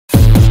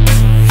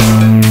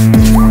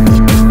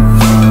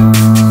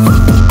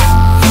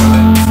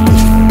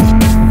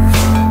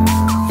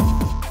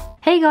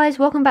guys,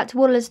 welcome back to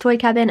Waddler's Toy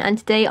Cabin, and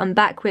today I'm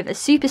back with a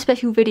super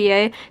special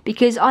video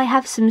because I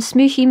have some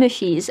Smooshy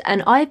Mushies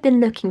and I've been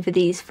looking for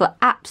these for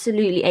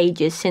absolutely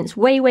ages, since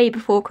way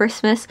before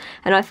Christmas,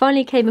 and I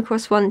finally came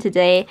across one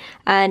today.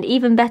 And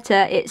even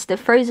better, it's the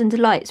Frozen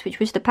Delights, which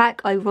was the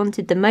pack I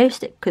wanted the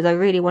most because I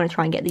really want to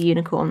try and get the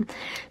unicorn.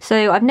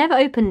 So I've never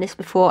opened this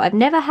before, I've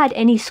never had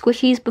any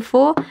squishies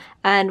before,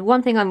 and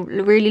one thing I'm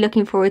really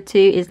looking forward to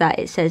is that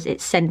it says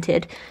it's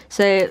scented.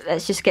 So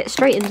let's just get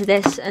straight into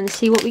this and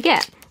see what we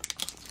get.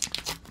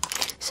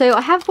 So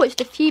I have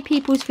watched a few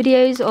people's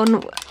videos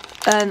on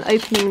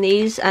opening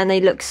these, and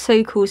they look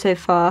so cool so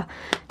far.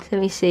 So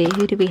let me see,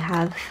 who do we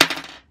have?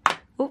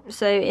 Oh,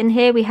 so in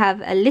here we have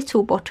a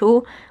little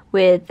bottle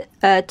with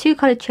two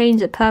coloured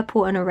chains, a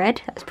purple and a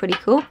red. That's pretty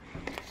cool.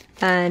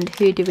 And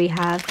who do we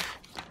have?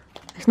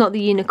 It's not the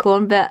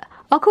unicorn, but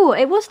oh cool,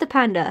 it was the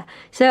panda.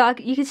 So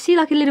you can see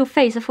like a little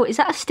face. I thought, is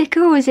that a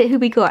sticker or is it who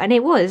we got? And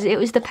it was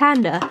the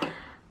panda.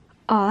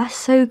 Oh, that's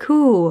so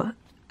cool.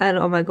 And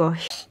oh my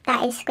gosh,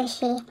 that is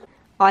squishy.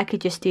 I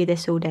could just do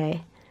this all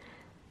day.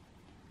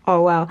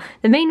 Oh wow.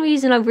 The main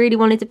reason I really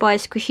wanted to buy a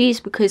squishy is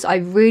because I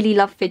really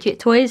love fidget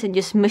toys and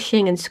just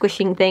mushing and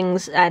squishing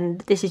things, and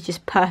this is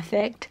just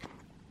perfect.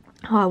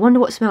 Oh, I wonder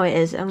what smell it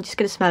is. I'm just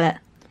going to smell it.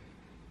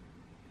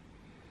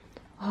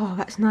 Oh,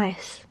 that's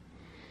nice.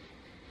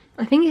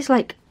 I think it's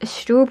like a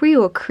strawberry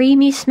or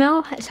creamy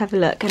smell. Let's have a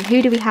look. And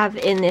who do we have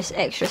in this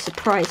extra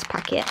surprise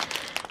packet?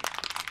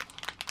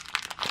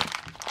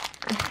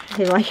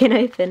 If I can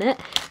open it.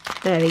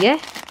 There we go.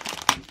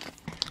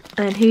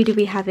 And who do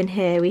we have in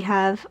here? We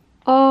have,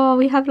 oh,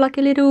 we have like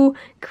a little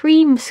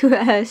cream,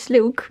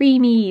 little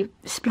creamy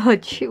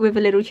splodge with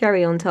a little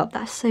cherry on top.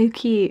 That's so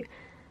cute.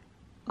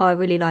 Oh, I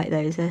really like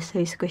those. They're so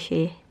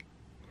squishy.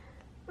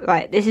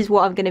 Right, this is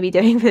what I'm going to be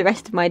doing for the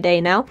rest of my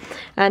day now.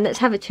 And let's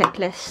have a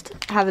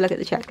checklist. Have a look at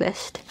the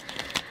checklist.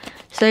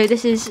 So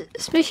this is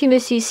Smooshy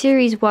Mushy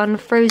Series 1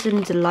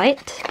 Frozen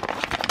Delight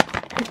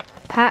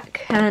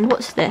pack. And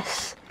what's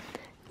this?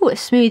 Oh, a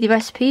smoothie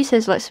recipe. So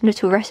there's like some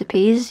little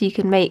recipes you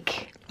can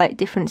make, like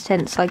different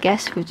scents, I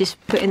guess, with just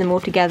putting them all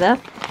together.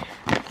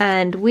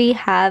 And we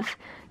have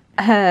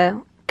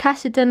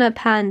Casadonna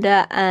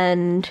Panda,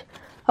 and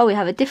oh, we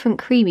have a different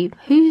creamy.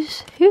 Who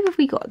have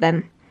we got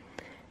then?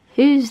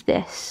 Who's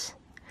this?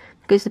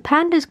 Because the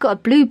panda's got a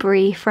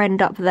blueberry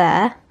friend up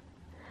there,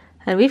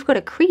 and we've got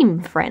a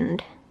cream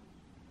friend.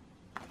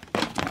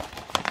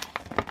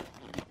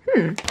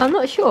 I'm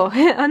not sure.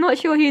 I'm not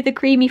sure who the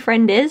creamy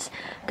friend is,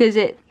 because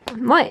it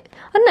might,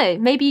 I don't know,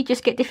 maybe you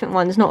just get different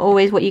ones, not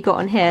always what you got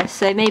on here.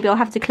 So maybe I'll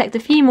have to collect a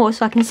few more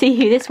so I can see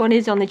who this one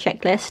is on the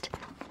checklist.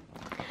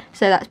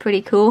 So that's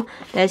pretty cool.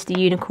 There's the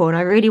unicorn.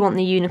 I really want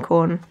the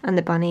unicorn and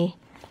the bunny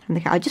and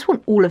the cat. I just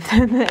want all of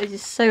them. They're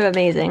just so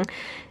amazing.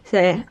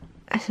 So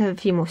let's have a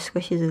few more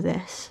squishes of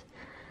this.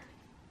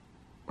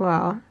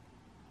 Wow.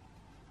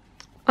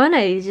 I know,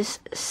 it's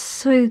just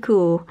so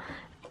cool.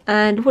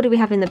 And what do we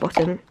have in the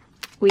bottom?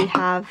 We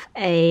have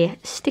a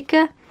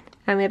sticker,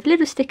 and we have a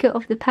little sticker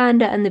of the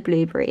panda and the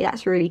blueberry.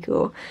 That's really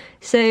cool.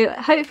 So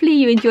hopefully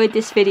you enjoyed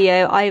this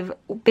video. I've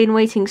been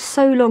waiting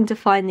so long to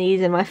find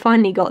these, and I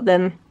finally got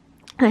them.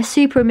 They're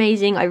super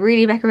amazing. I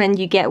really recommend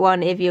you get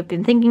one if you've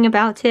been thinking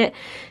about it.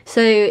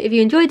 So if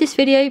you enjoyed this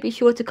video, be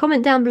sure to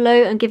comment down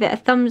below and give it a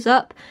thumbs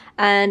up.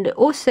 And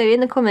also in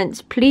the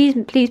comments, please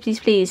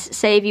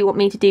say if you want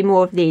me to do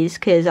more of these,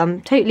 because I'm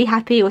totally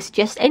happy, or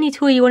suggest any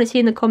toy you want to see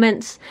in the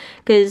comments,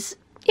 because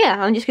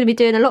yeah, I'm just going to be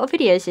doing a lot of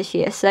videos this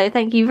year. So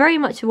thank you very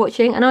much for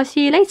watching, and I'll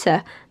see you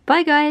later.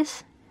 Bye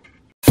guys.